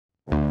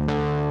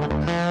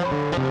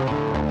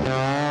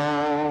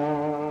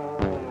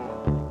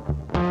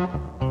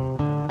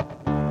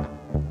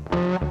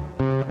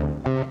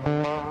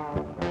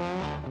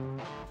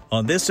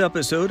On this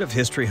episode of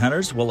History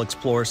Hunters, we'll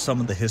explore some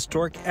of the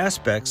historic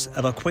aspects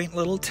of a quaint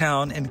little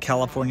town in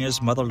California's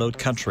Motherlode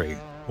country.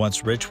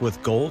 Once rich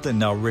with gold and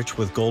now rich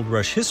with gold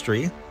rush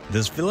history,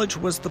 this village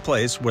was the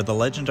place where the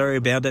legendary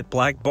bandit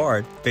Black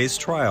Bart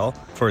faced trial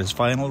for his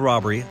final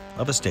robbery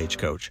of a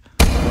stagecoach.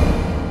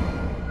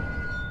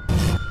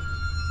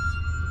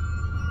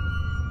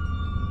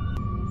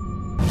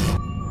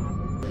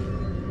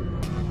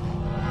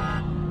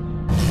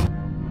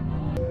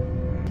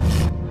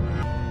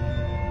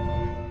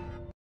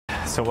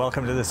 So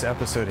welcome to this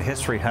episode of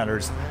History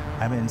Hunters.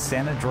 I'm in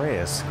San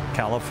Andreas,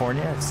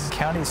 California. It's the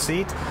county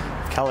seat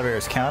of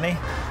Calaveras County.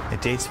 It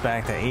dates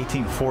back to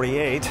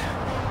 1848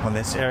 when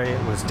this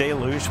area was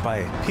deluged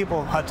by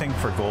people hunting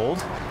for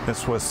gold.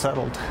 This was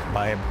settled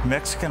by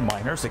Mexican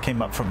miners that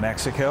came up from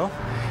Mexico,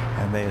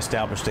 and they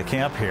established a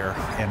camp here.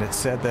 And it's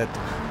said that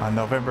on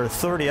November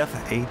 30th,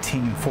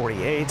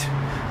 1848,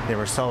 they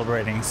were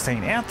celebrating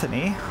St.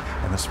 Anthony,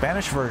 and the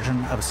Spanish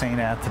version of St.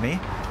 Anthony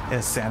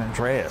is San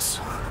Andreas.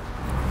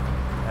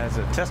 As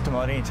a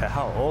testimony to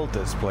how old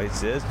this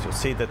place is, you'll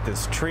see that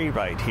this tree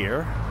right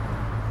here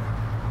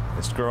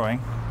is growing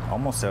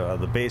almost out of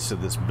the base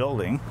of this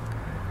building.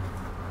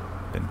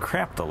 Been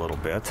cracked a little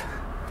bit.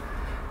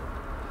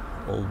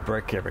 Old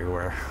brick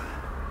everywhere.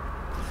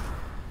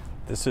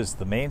 This is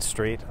the main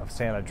street of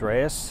San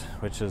Andreas,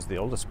 which is the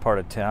oldest part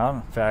of town.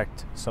 In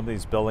fact, some of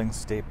these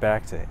buildings date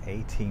back to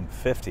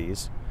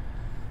 1850s.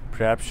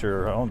 Perhaps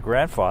your own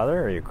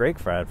grandfather or your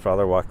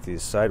great-grandfather walked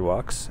these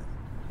sidewalks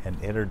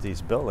and entered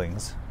these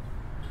buildings.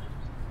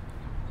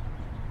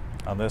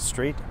 On this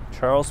street,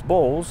 Charles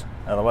Bowles,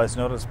 otherwise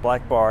known as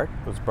Black Bart,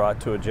 was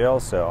brought to a jail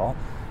cell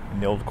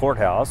in the old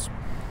courthouse.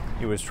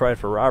 He was tried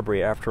for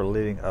robbery after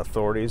leading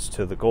authorities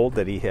to the gold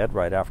that he hid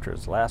right after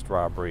his last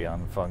robbery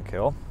on Funk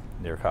Hill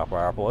near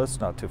Copperopolis,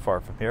 not too far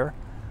from here.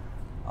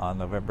 On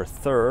November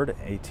 3rd,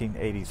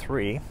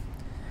 1883,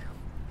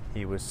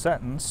 he was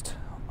sentenced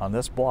on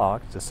this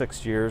block to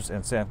 6 years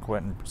in San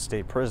Quentin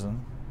State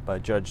Prison by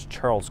Judge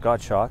Charles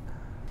Gottschalk.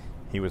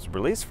 He was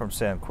released from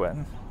San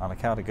Quentin on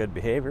account of good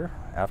behavior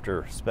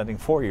after spending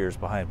 4 years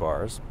behind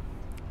bars,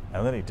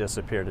 and then he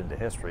disappeared into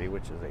history,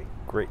 which is a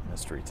great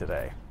mystery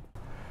today.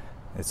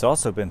 It's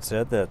also been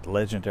said that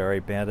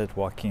legendary bandit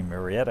Joaquin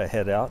Murrieta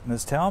hid out in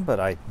this town, but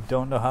I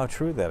don't know how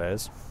true that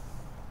is.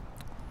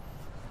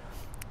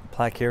 The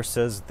plaque here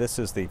says this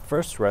is the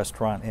first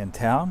restaurant in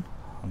town.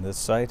 On this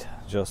site,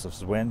 Joseph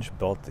Zwinge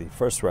built the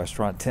first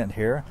restaurant tent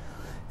here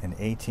in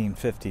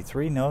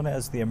 1853, known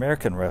as the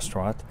American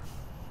Restaurant.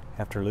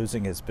 After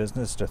losing his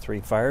business to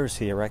three fires,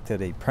 he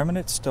erected a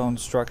permanent stone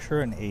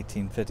structure in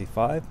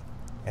 1855,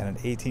 and in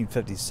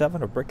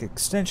 1857 a brick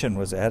extension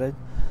was added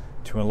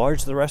to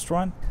enlarge the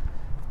restaurant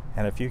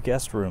and a few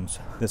guest rooms.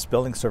 This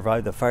building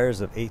survived the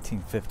fires of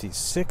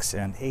 1856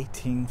 and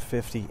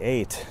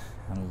 1858.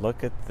 And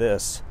look at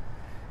this.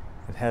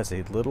 It has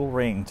a little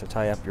ring to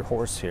tie up your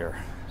horse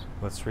here.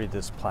 Let's read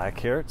this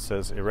plaque here. It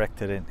says,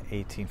 erected in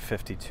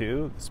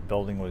 1852. This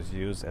building was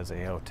used as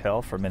a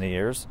hotel for many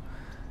years.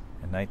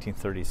 In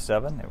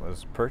 1937, it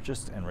was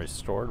purchased and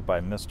restored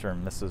by Mr.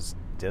 and Mrs.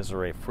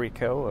 Desiree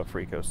Frico of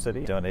Frico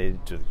City,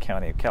 donated to the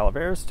County of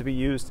Calaveras to be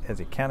used as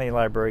a county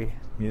library,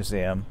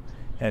 museum,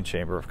 and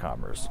chamber of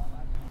commerce.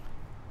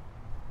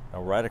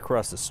 Now, right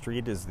across the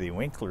street is the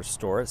Winkler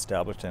store,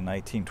 established in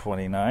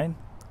 1929.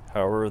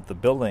 However, the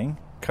building,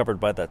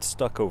 covered by that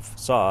stucco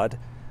facade,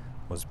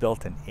 was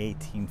built in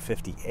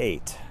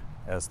 1858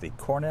 as the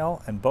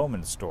Cornell and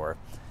Bowman store.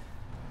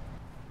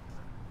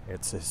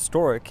 It's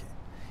historic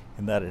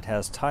in that it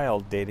has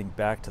tile dating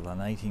back to the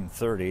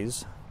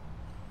 1930s,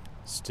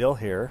 still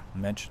here,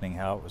 mentioning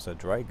how it was a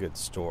dry goods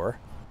store.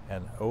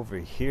 And over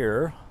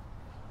here,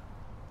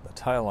 the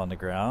tile on the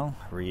ground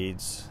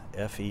reads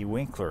F.E.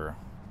 Winkler.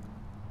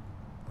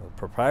 The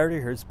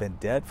proprietor here has been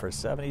dead for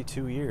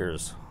 72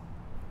 years.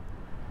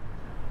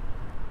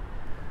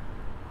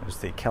 There's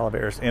the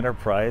Calaveras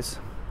Enterprise,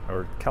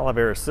 or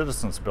Calaveras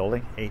Citizens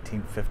Building,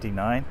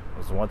 1859. It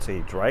was once a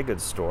dry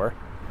goods store,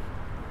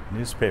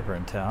 newspaper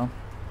in town.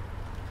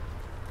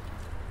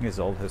 These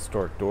old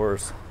historic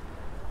doors.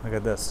 Look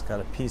at this,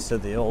 got a piece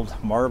of the old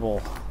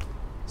marble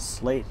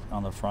slate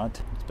on the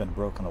front. It's been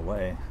broken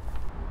away.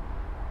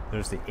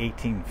 There's the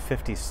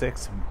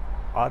 1856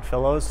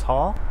 Oddfellows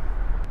Hall,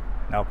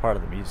 now part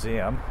of the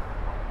museum.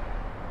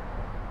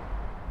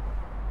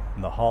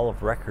 And the Hall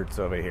of Records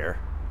over here.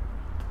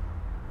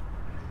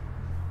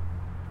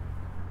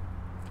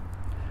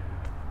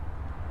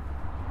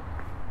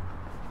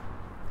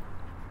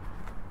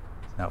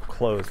 It's now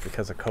closed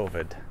because of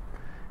COVID.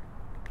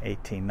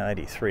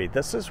 1893.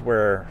 This is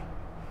where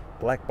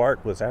Black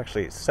Bart was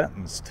actually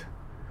sentenced.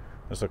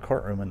 There's a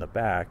courtroom in the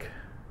back.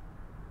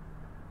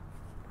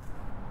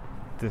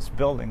 This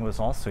building was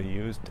also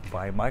used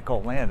by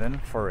Michael Landon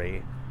for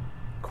a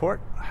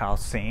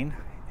courthouse scene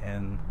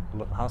in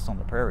House on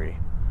the Prairie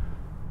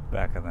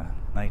back in the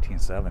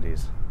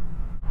 1970s.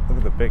 Look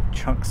at the big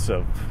chunks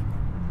of,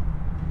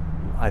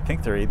 I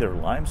think they're either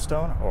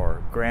limestone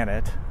or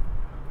granite,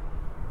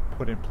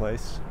 put in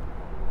place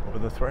over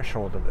the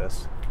threshold of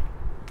this.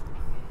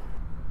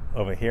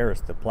 Over here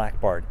is the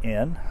Black Bart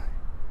Inn.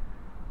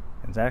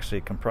 It's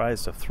actually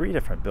comprised of 3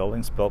 different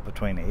buildings built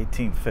between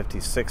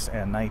 1856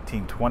 and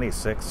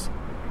 1926.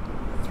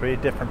 3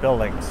 different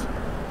buildings.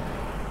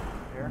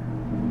 Here,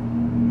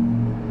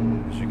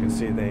 as you can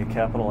see, they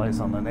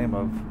capitalize on the name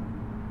of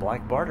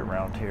Black Bart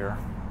around here.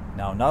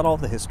 Now, not all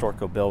the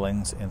historical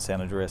buildings in San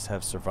Andreas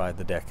have survived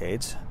the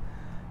decades.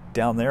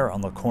 Down there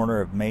on the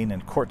corner of Main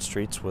and Court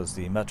Streets was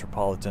the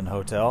Metropolitan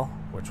Hotel,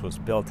 which was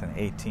built in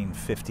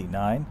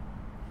 1859.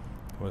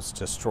 It was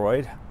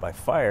destroyed by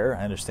fire,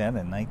 I understand,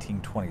 in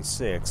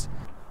 1926.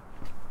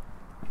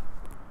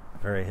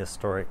 Very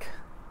historic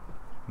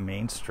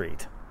Main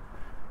Street.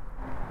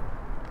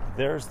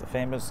 There's the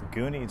famous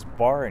Goonies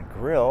Bar and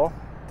Grill.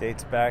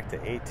 Dates back to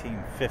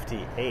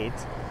 1858.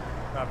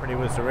 Property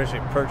was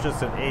originally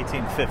purchased in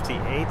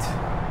 1858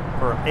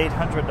 for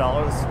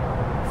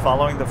 $800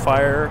 following the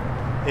fire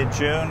in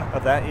June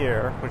of that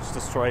year, which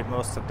destroyed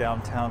most of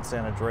downtown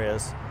San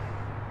Andreas.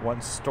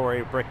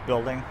 1-story brick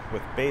building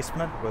with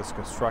basement was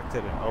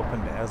constructed and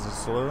opened as a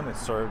saloon. It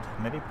served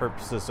many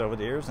purposes over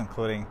the years,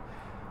 including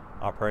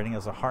operating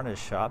as a harness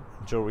shop,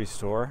 jewelry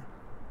store,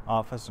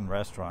 office, and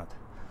restaurant.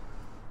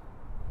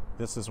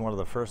 This is one of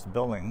the first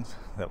buildings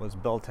that was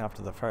built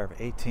after the fire of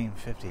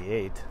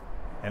 1858,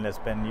 and it's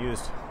been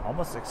used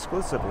almost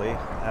exclusively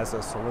as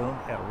a saloon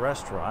and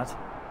restaurant.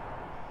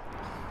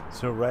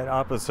 So right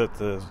opposite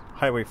the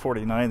Highway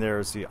 49 there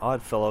is the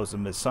Oddfellows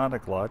and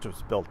Masonic Lodge. It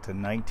was built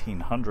in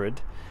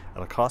 1900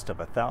 at a cost of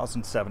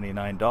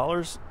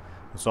 $1,079.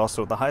 It was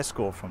also the high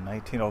school from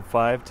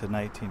 1905 to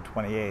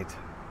 1928.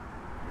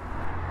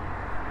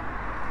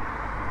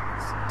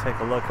 Let's take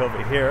a look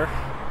over here.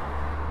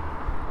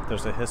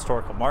 There's a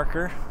historical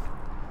marker.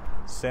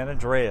 San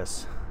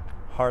Andreas,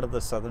 heart of the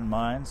southern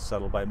mines,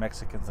 settled by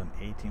Mexicans in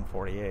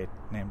 1848,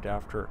 named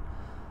after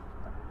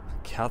the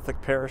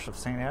Catholic parish of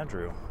St.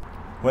 Andrew.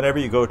 Whenever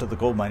you go to the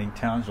gold mining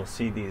towns, you'll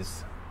see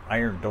these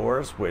iron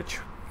doors which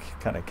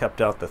kind of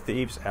kept out the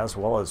thieves as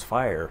well as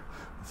fire.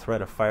 The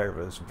threat of fire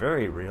was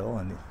very real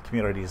in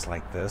communities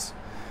like this.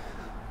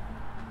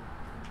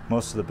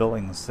 Most of the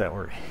buildings that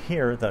were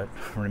here that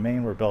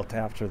remain were built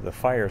after the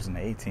fires in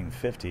the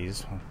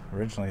 1850s.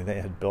 Originally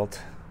they had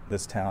built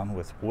this town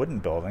with wooden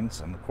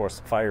buildings, and of course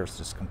the fires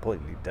just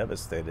completely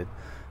devastated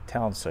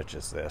towns such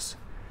as this.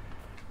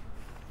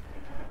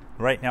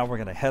 Right now we're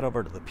going to head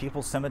over to the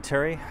People's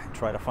Cemetery and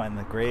try to find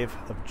the grave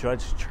of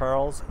Judge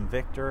Charles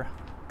Victor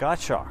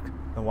Gottschalk,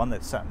 the one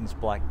that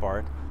sentenced Black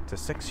Bart to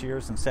 6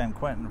 years in San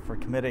Quentin for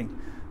committing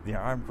the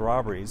armed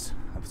robberies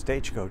of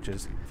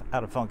stagecoaches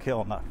out of Funk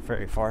Hill, not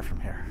very far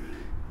from here.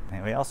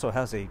 And he also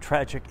has a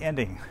tragic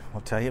ending.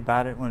 We'll tell you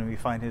about it when we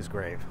find his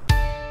grave.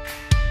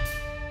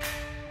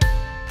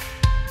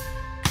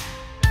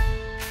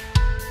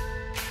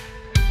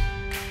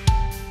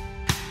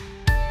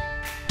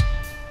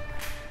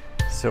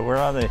 So we're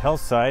on the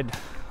hillside,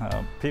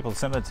 People's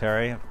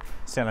Cemetery,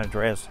 San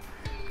Andreas.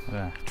 I'm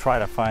going to try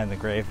to find the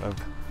grave of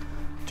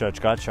Judge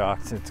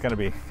Gottschalk. It's going to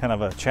be kind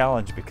of a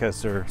challenge because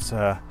there's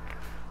a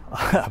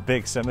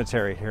big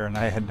cemetery here, and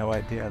I had no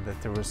idea that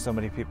there were so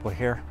many people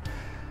here.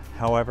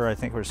 However, I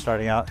think we're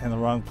starting out in the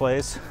wrong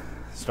place,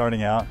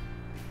 starting out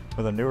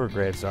where the newer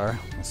graves are,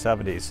 in the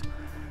 70s.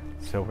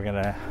 So we're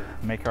going to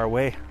make our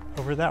way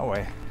over that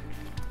way.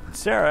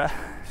 Sarah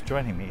is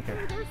joining me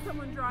here. There's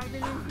someone driving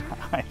in here.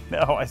 I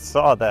know, I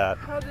saw that.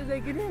 How did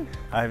they get in?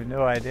 I have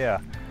no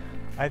idea.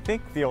 I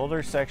think the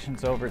older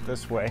section's over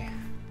this way.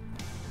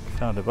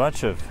 Found a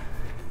bunch of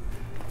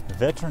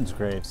veterans'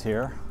 graves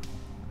here.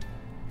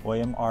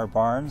 William R.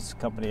 Barnes,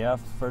 Company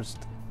F,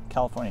 1st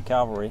California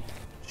Cavalry.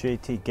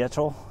 J.T.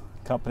 Getchell,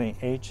 Company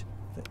H,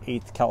 the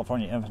 8th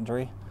California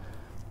Infantry.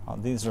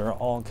 These are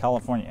all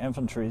California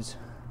infantries,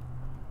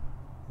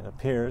 it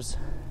appears.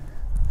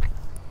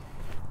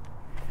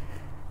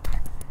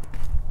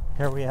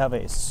 Here we have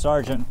a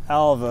Sergeant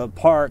Alva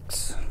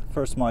Parks,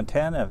 1st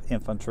Montana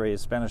Infantry,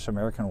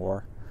 Spanish-American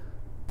War.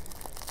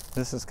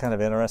 This is kind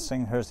of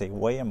interesting. Here's a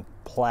William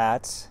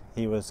Platts.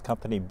 He was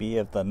Company B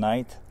of the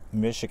 9th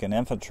Michigan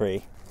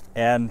Infantry.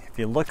 And if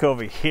you look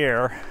over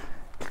here,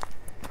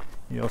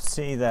 you'll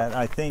see that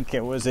I think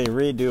it was a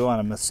redo on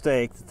a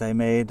mistake that they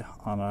made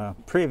on a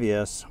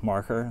previous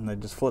marker, and they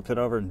just flipped it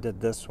over and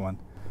did this one.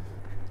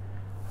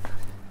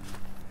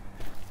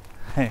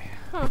 Hey,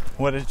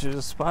 what did you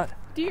just spot?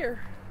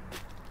 Deer.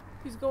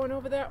 He's going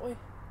over that way.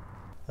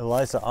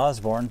 Eliza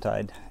Osborne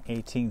died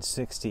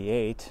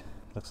 1868.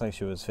 Looks like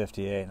she was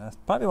 58. That's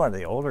probably one of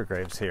the older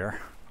graves here.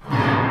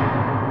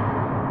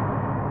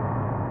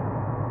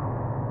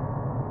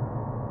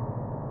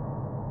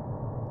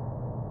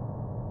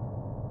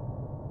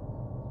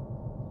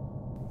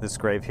 This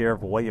grave here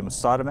of William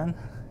Sodeman,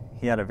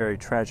 he had a very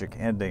tragic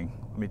ending.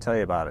 Let me tell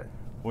you about it.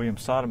 William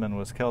Sodeman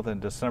was killed in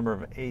December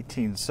of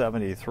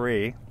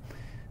 1873.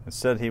 It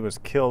said he was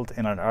killed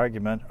in an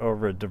argument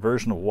over a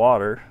diversion of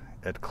water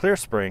at Clear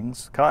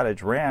Springs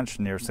Cottage Ranch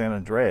near San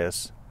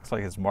Andreas. Looks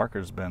like his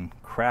marker's been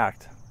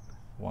cracked at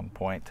one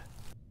point.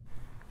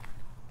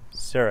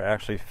 Sarah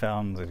actually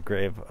found the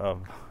grave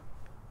of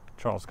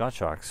Charles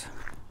Gottschalk.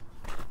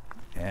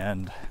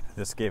 And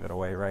this gave it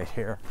away right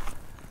here.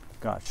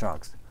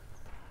 Gottschalk's.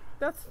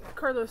 That's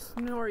Carlos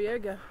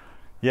Noriega.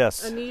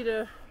 Yes.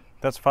 Anita.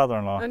 That's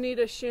father-in-law.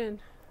 Anita Shin.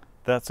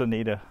 That's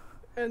Anita.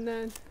 And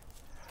then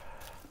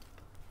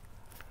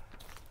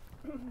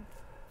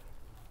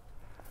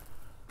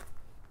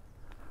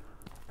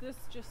this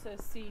just says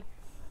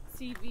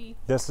CV.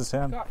 This is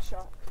him.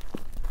 Gottschalk.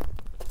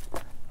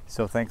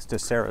 So thanks to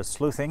Sarah's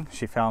sleuthing,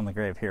 she found the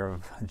grave here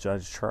of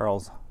Judge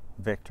Charles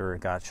Victor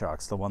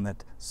Gottschalk, the one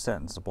that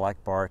sentenced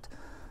Black Bart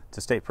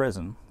to state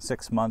prison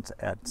 6 months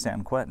at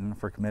San Quentin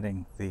for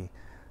committing the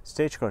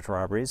stagecoach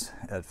robberies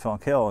at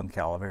Funk Hill in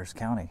Calaveras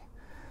County.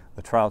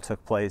 The trial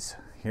took place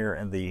here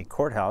in the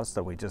courthouse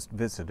that we just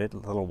visited a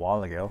little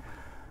while ago.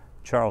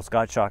 Charles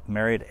Gottschalk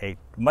married a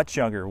much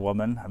younger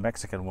woman, a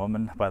Mexican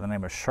woman by the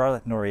name of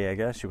Charlotte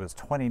Noriega. She was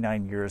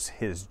 29 years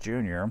his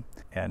junior,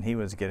 and he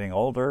was getting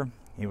older.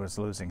 He was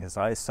losing his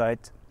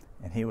eyesight,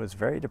 and he was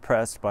very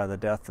depressed by the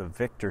death of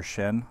Victor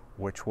Shin,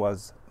 which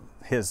was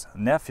his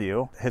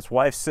nephew. His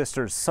wife's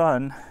sister's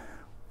son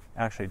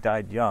actually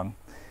died young.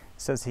 He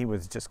says he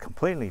was just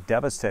completely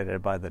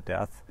devastated by the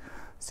death.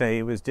 So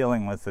he was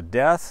dealing with the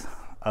death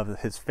of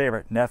his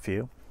favorite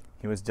nephew.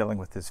 He was dealing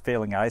with his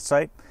failing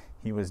eyesight.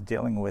 He was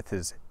dealing with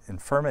his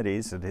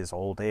infirmities at his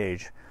old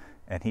age,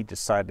 and he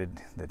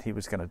decided that he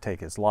was going to take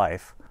his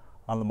life.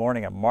 On the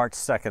morning of March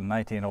 2nd,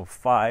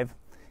 1905,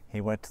 he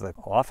went to the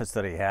office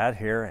that he had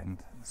here in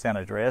San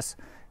Andreas.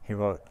 He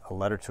wrote a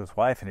letter to his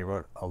wife, and he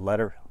wrote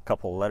a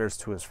couple of letters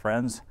to his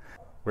friends.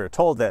 We were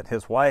told that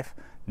his wife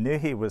knew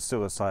he was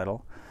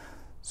suicidal,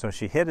 so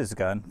she hid his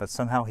gun, but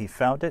somehow he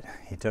found it.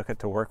 He took it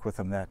to work with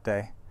him that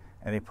day,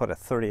 and he put a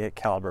 .38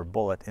 caliber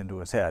bullet into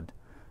his head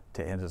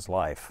to end his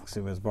life.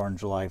 So he was born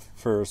July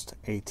 1st,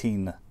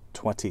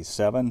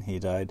 1827. He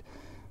died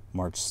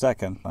March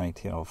 2nd,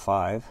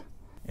 1905.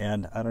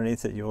 And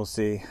underneath it you will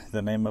see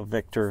the name of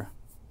Victor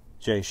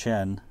J.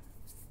 Shin.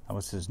 That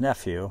was his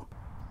nephew.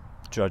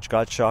 Judge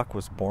Gottschalk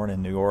was born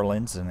in New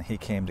Orleans, and he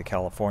came to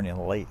California in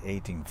the late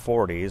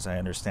 1840s. I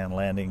understand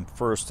landing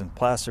first in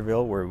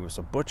Placerville, where he was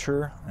a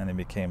butcher, and he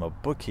became a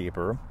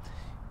bookkeeper.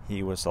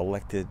 He was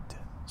elected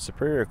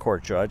Superior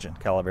Court Judge in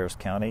Calaveras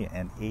County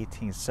in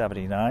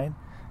 1879,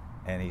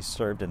 and he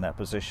served in that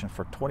position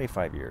for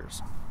 25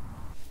 years.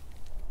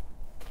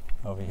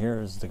 Over here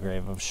is the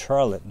grave of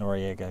Charlotte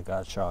Noriega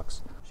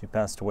Gottschalk. She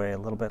passed away a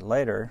little bit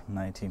later,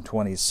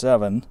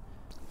 1927.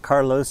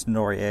 Carlos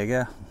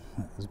Noriega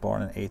was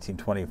born in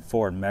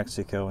 1824 in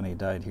Mexico, and he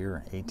died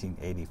here in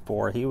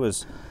 1884. He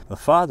was the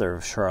father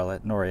of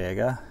Charlotte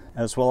Noriega,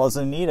 as well as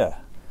Anita.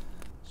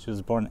 She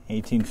was born in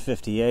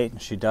 1858,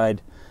 and she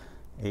died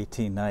in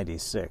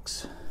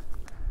 1896.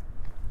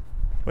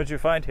 What'd you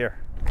find here?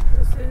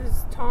 This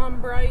is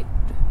Tom Bright,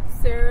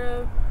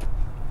 Sarah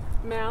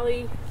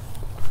Malley,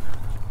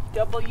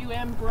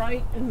 W.M.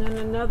 Bright, and then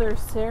another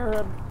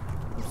Sarah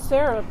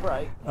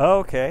Bright.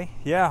 Okay,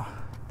 yeah.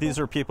 These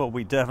are people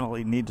we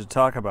definitely need to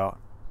talk about.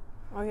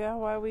 Oh yeah,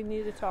 why we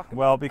need to talk about?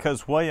 Well,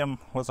 because William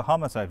was a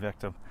homicide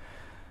victim,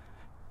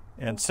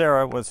 and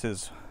Sarah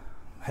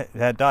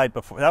had died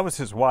before. That was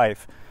his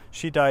wife.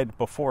 She died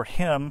before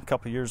him, a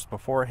couple years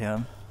before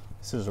him.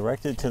 This is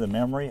erected to the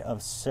memory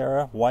of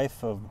Sarah,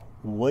 wife of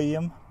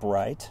William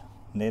Bright,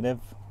 native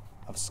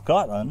of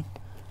Scotland,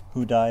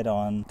 who died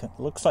on,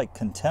 looks like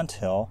Content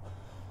Hill,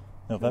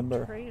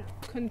 November.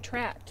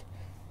 Contract.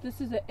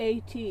 This is an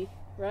A.T.,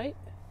 right?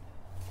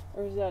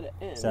 Or is that an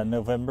N? Is that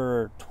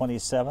November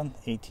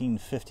 27th,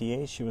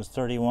 1858? She was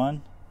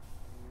 31.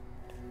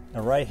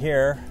 Now right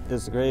here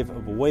is the grave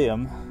of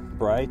William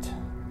Bright.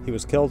 He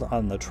was killed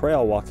on the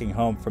trail walking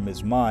home from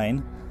his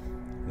mine.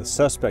 The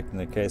suspect in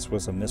the case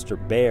was a Mr.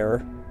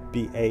 Baer,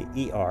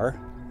 B-A-E-R.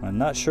 I'm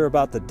not sure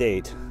about the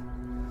date.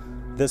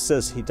 This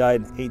says he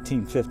died in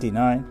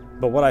 1859,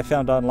 but what I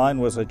found online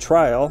was a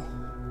trial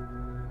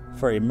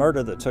for a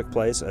murder that took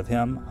place of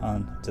him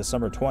on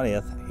December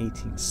 20th,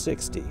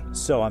 1860.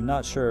 So I'm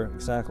not sure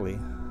exactly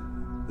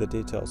the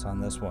details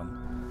on this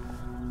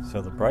one.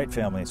 So the Bright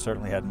family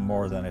certainly had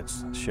more than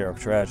its share of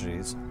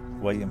tragedies.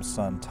 William's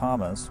son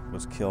Thomas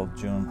was killed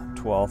June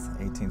 12,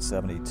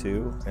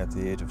 1872, at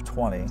the age of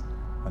 20,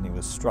 when he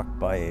was struck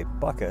by a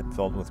bucket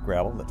filled with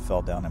gravel that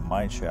fell down a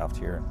mine shaft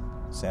here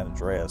in San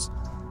Andreas.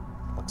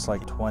 Looks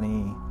like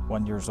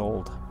 21 years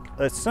old.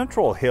 It's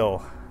Central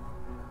Hill.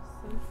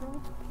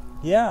 Central?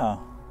 Yeah,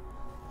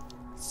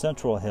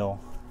 Central Hill.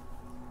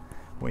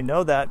 We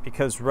know that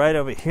because right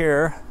over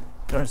here,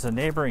 there's a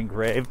neighboring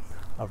grave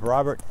of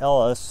Robert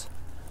Ellis.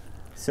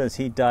 It says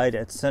he died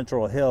at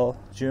Central Hill,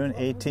 June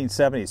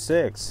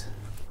 1876.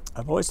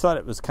 I've always thought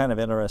it was kind of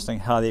interesting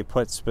how they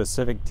put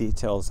specific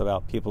details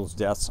about people's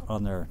deaths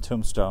on their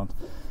tombstone.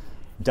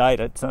 Died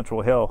at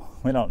Central Hill.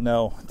 We don't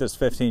know if this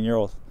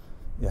 15-year-old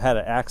had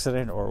an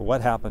accident or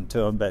what happened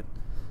to him, but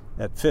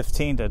at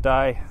 15 to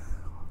die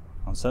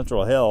on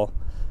Central Hill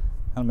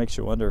kind of makes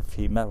you wonder if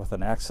he met with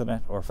an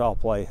accident or foul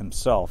play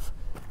himself.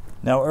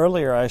 Now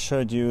earlier I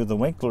showed you the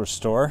Winkler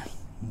store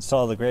and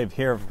saw the grave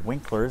here of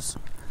Winklers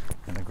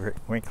in the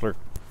Winkler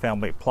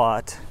family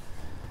plot.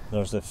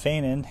 There's a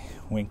Fanon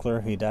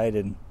Winkler who died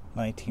in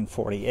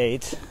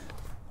 1948.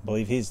 I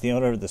believe he's the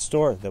owner of the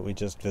store that we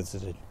just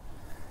visited.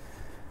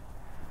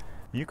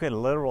 You could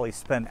literally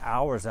spend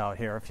hours out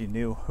here if you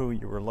knew who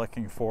you were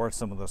looking for,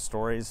 some of the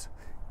stories.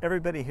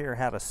 Everybody here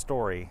had a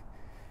story,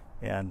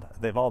 and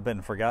they've all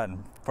been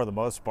forgotten for the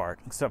most part,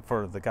 except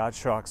for the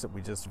Gottschalks that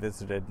we just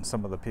visited and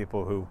some of the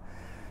people who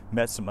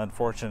met some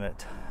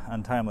unfortunate,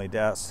 untimely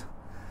deaths.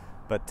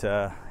 But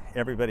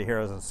everybody here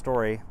has a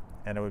story,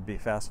 and it would be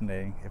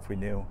fascinating if we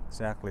knew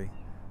exactly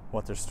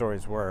what their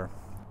stories were.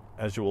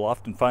 As you will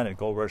often find in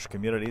gold rush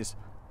communities,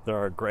 there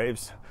are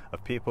graves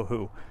of people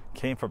who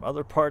came from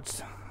other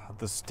parts of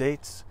the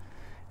states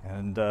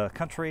and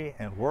country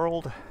and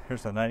world.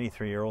 Here's a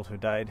 93-year-old who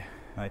died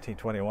in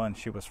 1921.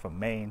 She was from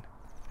Maine.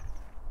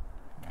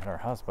 And her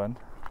husband,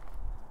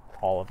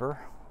 Oliver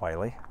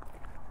Wiley.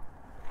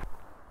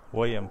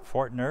 William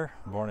Fortner,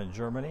 born in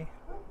Germany,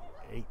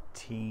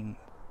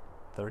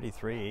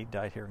 1833. He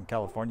died here in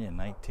California in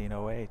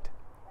 1908.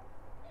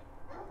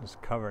 He was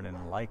covered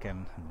in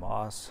lichen and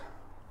moss.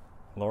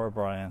 Laura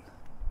Bryan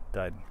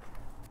died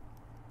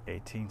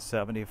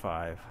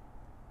 1875.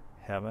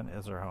 Heaven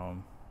is her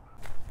home.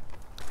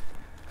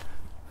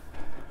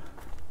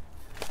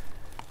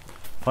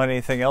 Find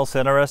anything else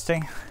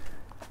interesting?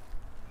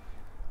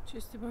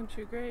 Just a bunch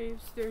of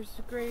graves. There's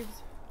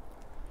graves.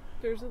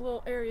 There's a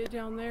little area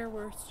down there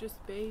where it's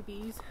just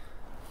babies.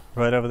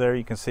 Right over there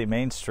you can see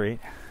Main Street.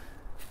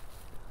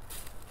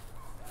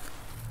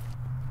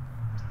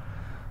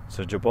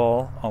 So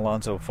Jabal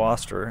Alonzo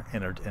Foster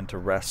entered into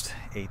rest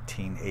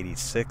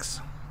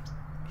 1886.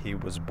 He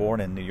was born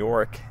in New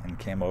York and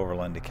came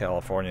overland to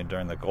California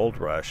during the gold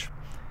rush.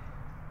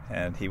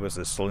 And he was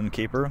a saloon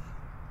keeper,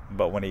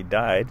 but when he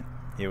died,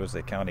 he was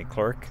the county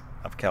clerk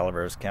of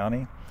Calaveras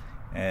County,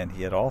 and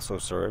he had also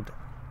served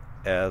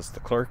as the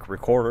clerk,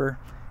 recorder,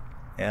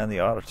 and the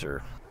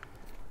auditor.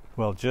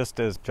 Well, just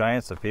as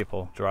giants of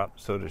people drop,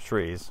 so do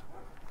trees.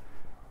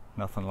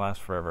 Nothing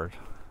lasts forever.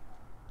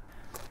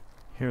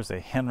 Here's a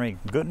Henry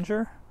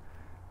Guttinger.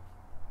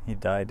 He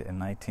died in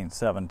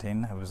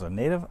 1917. He was a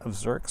native of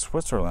Zurich,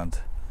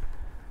 Switzerland.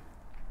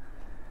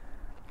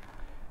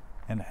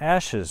 And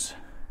ashes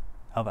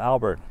of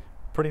Albert.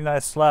 Pretty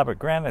nice slab of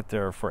granite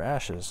there for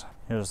ashes.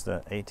 Here's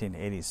the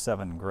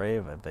 1887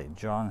 grave of a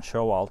John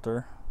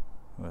Showalter,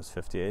 who was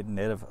 58,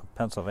 native of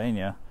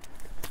Pennsylvania.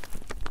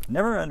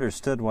 Never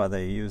understood why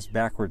they used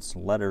backwards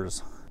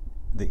letters.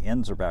 The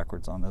ends are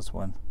backwards on this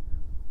one.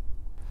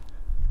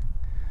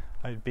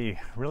 I'd be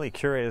really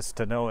curious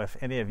to know if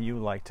any of you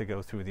like to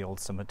go through the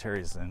old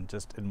cemeteries and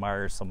just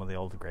admire some of the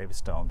old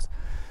gravestones.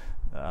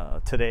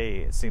 Today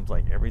it seems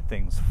like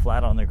everything's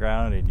flat on the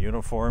ground in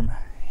uniform.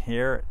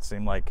 Here it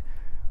seemed like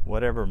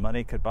whatever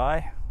money could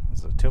buy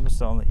is a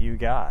tombstone that you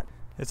got.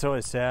 It's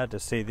always sad to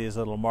see these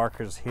little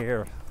markers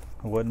here.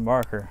 A wooden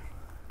marker.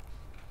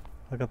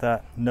 Look at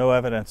that. No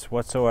evidence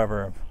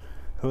whatsoever of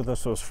who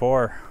this was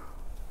for.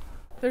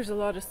 There's a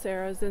lot of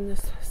Sarahs in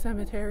this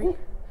cemetery.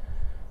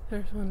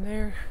 There's one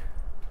there.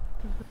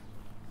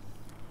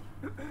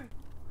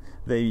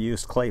 They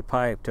used clay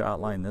pipe to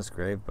outline this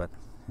grave, but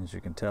as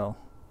you can tell,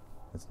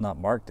 it's not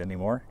marked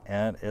anymore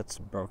and it's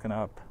broken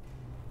up.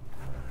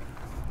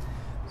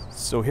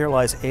 So here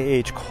lies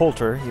A.H.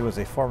 Coulter. He was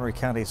a former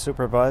county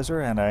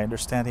supervisor, and I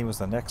understand he was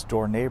the next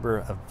door neighbor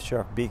of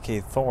Sheriff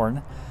B.K.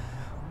 Thorne.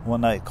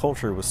 One night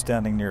Coulter was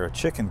standing near a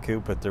chicken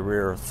coop at the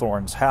rear of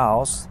Thorne's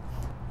house,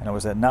 and it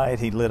was at night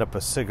he lit up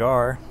a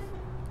cigar.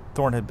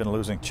 Thorne had been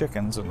losing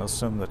chickens and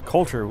assumed that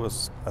Coulter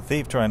was a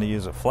thief trying to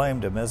use a flame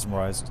to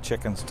mesmerize the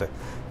chickens to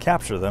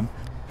capture them.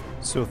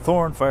 So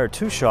Thorne fired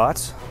 2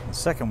 shots, the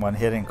second one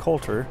hitting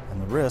Coulter in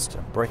the wrist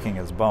and breaking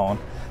his bone.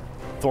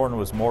 Thorne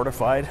was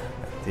mortified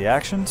at the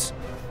actions,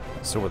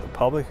 and so were the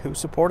public who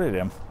supported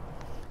him.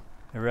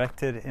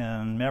 Erected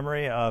in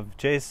memory of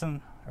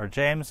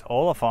James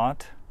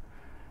Oliphant,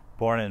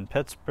 born in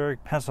Pittsburgh,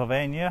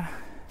 Pennsylvania.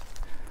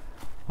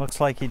 Looks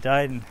like he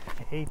died in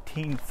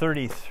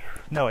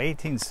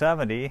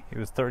 1870. He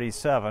was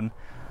 37.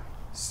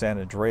 San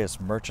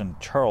Andreas merchant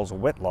Charles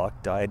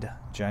Whitlock died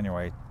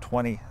January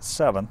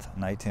 27th,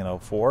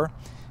 1904.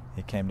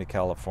 He came to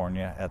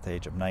California at the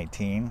age of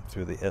 19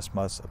 through the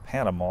Isthmus of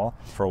Panama.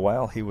 For a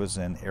while he was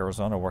in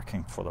Arizona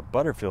working for the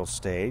Butterfield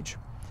stage.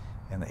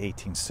 In the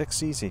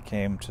 1860s he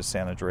came to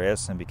San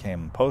Andreas and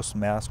became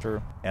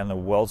postmaster and a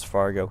Wells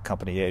Fargo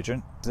company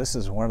agent. This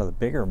is one of the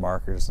bigger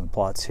markers and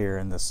plots here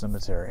in this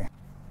cemetery.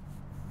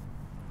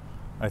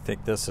 I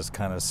think this is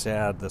kind of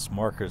sad. This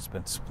marker's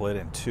been split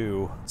in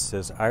 2. It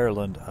says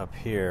Ireland up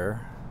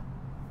here.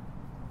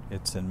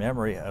 It's in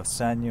memory of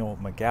Samuel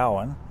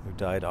McGowan, who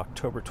died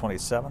October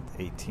 27th,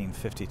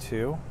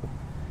 1852.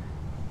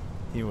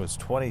 He was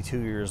 22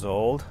 years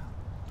old.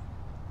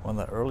 One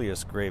of the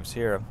earliest graves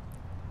here.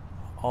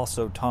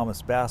 Also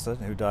Thomas Bassett,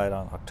 who died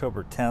on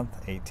October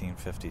 10th,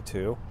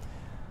 1852.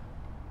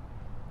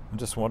 I'm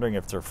just wondering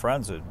if they're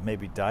friends who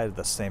maybe died of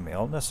the same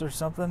illness or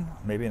something.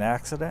 Maybe an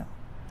accident.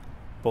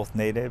 Both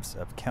natives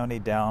of County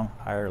Down,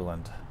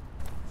 Ireland.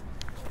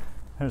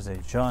 There's a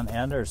John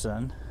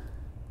Anderson,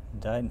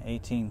 died in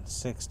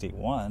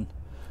 1861.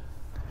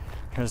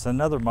 Here's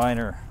another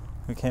miner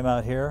who came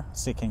out here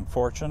seeking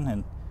fortune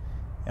and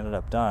ended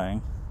up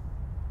dying.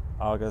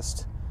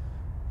 August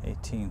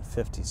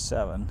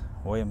 1857.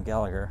 William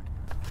Gallagher.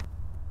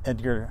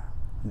 Edgar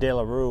de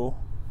la Rue,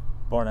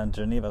 born in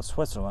Geneva,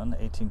 Switzerland,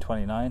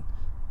 1829,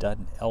 died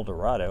in El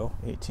Dorado,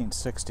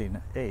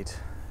 1868.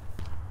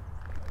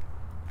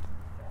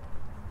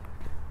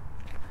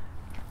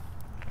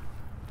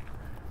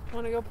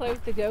 Want to go play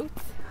with the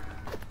goats?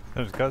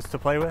 There's goats to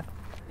play with?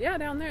 Yeah,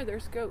 down there,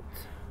 there's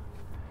goats.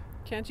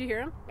 Can't you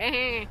hear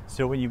them?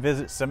 So when you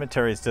visit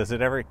cemeteries, does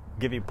it ever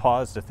give you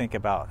pause to think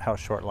about how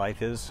short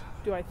life is?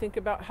 Do I think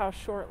about how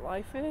short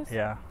life is?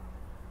 Yeah.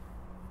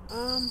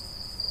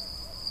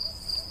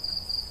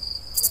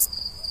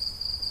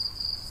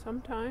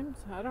 Sometimes.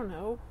 I don't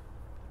know.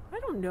 I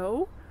don't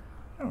know.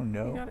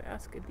 You gotta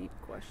ask a deep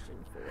question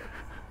for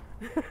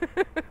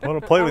it. Want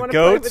to play with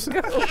goats?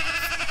 Play with goats.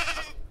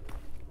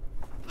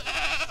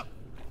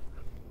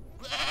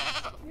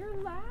 You're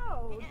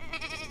loud.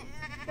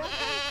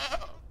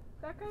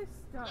 That guy's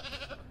stuck.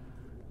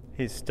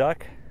 He's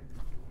stuck?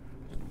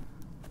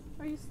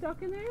 Are you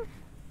stuck in there?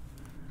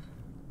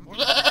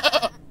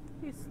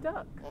 He's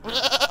stuck.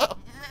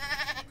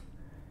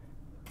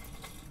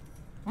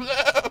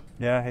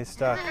 Yeah, he's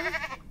stuck.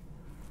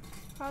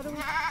 How do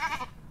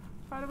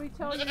we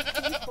tell these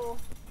people?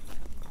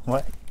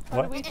 What?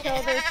 How do we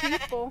tell their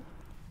people?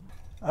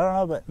 I don't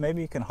know, but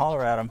maybe you can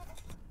holler at them.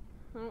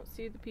 I don't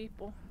see the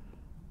people.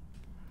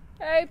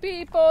 Hey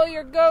people,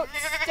 your goat's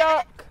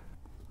stuck.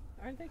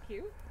 Aren't they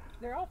cute?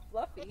 They're all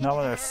fluffy. No,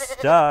 when they're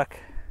stuck.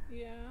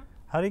 Yeah.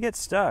 How do you get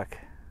stuck?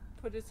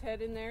 Put his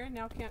head in there and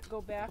now can't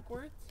go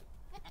backwards.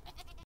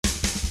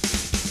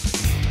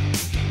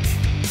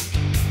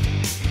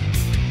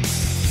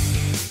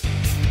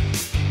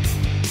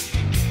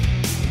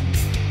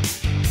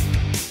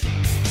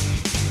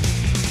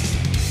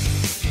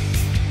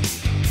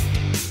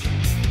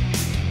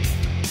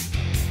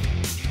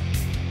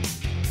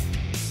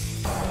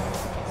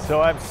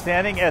 So I'm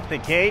standing at the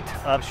gate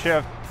of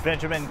Sheriff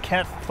Benjamin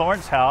Kent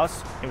Thorne's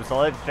house. He was a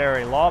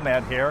legendary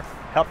lawman here,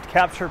 helped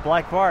capture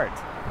Black Bart.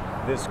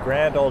 This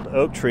grand old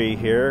oak tree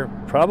here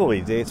probably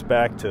dates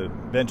back to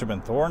Benjamin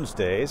Thorne's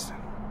days.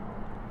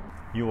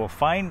 You will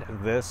find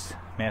this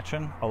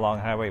mansion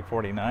along Highway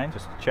 49.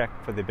 Just check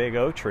for the big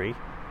oak tree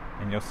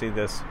and you'll see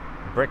this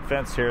brick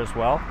fence here as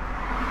well.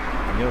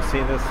 And you'll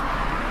see this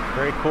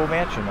very cool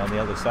mansion on the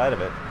other side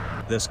of it.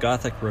 This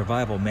Gothic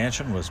Revival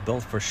mansion was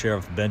built for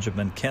Sheriff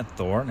Benjamin Kent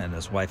Thorne and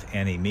his wife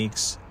Annie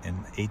Meeks in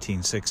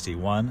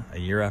 1861, a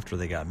year after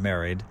they got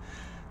married.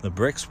 The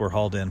bricks were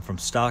hauled in from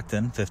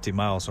Stockton, 50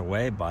 miles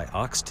away, by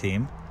ox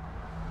team.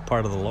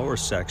 Part of the lower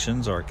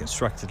sections are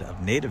constructed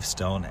of native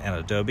stone and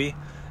adobe,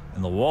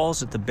 and the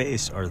walls at the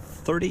base are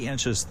 30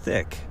 inches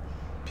thick.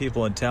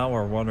 People in town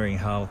were wondering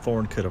how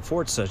Thorne could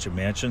afford such a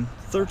mansion.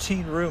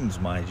 13 rooms,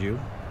 mind you,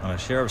 on a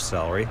sheriff's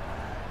salary.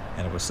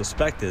 And it was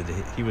suspected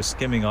he was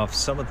skimming off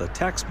some of the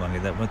tax money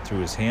that went through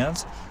his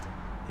hands.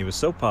 He was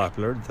so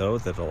popular, though,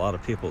 that a lot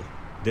of people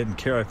didn't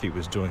care if he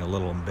was doing a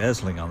little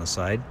embezzling on the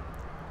side.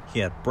 He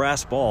had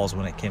brass balls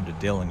when it came to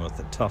dealing with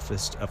the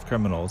toughest of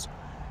criminals.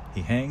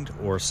 He hanged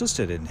or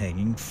assisted in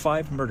hanging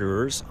 5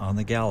 murderers on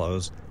the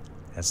gallows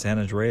at San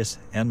Andreas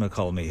and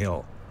McCullough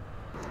Hill.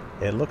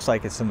 It looks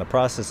like it's in the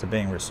process of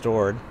being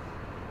restored.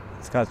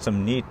 It's got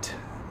some neat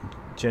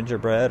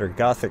gingerbread or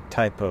Gothic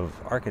type of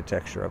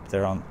architecture up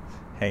there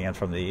hanging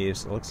from the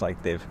eaves. It looks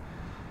like they've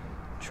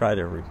tried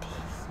to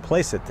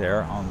replace it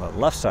there on the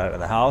left side of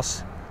the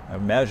house. I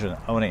imagine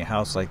owning a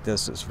house like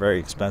this is very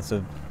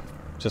expensive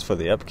just for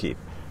the upkeep.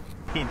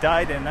 He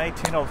died in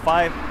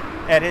 1905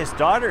 at his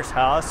daughter's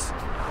house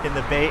in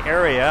the Bay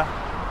Area,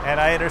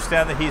 and I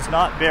understand that he's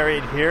not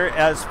buried here,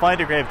 as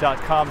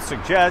findagrave.com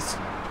suggests.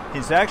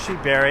 He's actually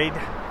buried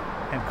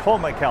in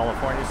Colma,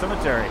 California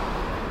Cemetery.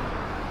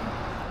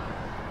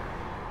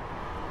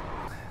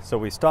 So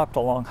we stopped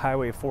along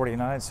Highway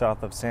 49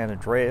 south of San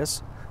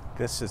Andreas.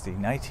 This is the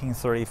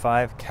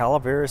 1935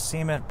 Calaveras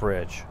Cement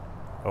Bridge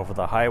over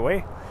the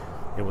highway.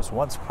 It was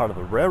once part of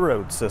the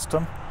railroad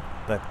system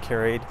that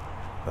carried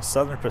the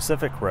Southern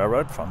Pacific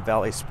Railroad from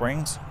Valley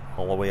Springs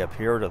all the way up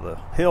here to the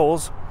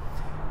hills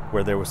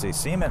where there was a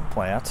cement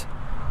plant.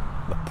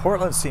 The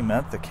Portland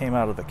cement that came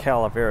out of the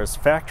Calaveras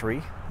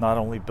factory not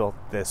only built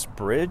this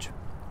bridge,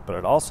 but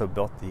it also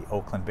built the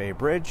Oakland Bay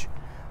Bridge,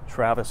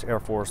 Travis Air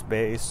Force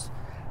Base,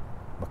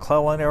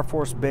 McClellan Air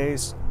Force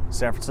Base,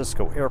 San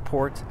Francisco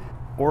Airport,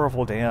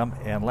 Oroville Dam,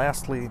 and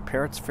lastly,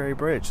 Parrots Ferry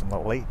Bridge in the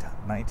late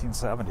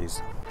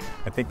 1970s.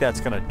 I think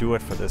that's going to do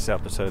it for this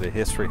episode of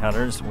History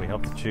Hunters. We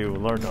hope that you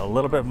learned a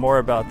little bit more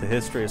about the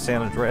history of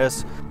San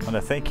Andreas. I want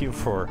to thank you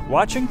for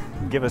watching.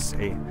 Give us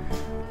a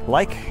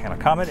like and a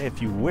comment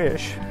if you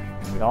wish.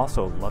 We'd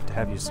also love to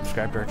have you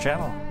subscribe to our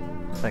channel.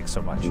 Thanks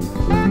so much.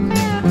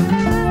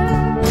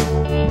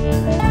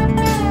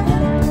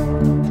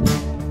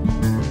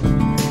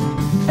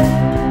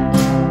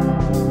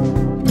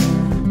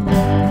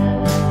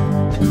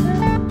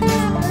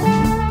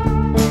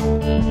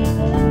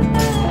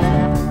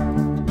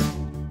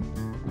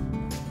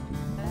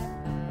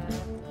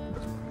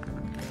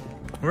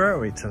 Where are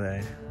we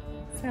today?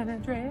 San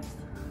Andreas.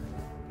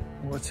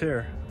 What's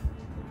here?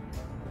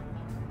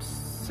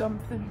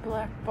 Something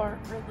Black Bart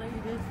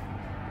related.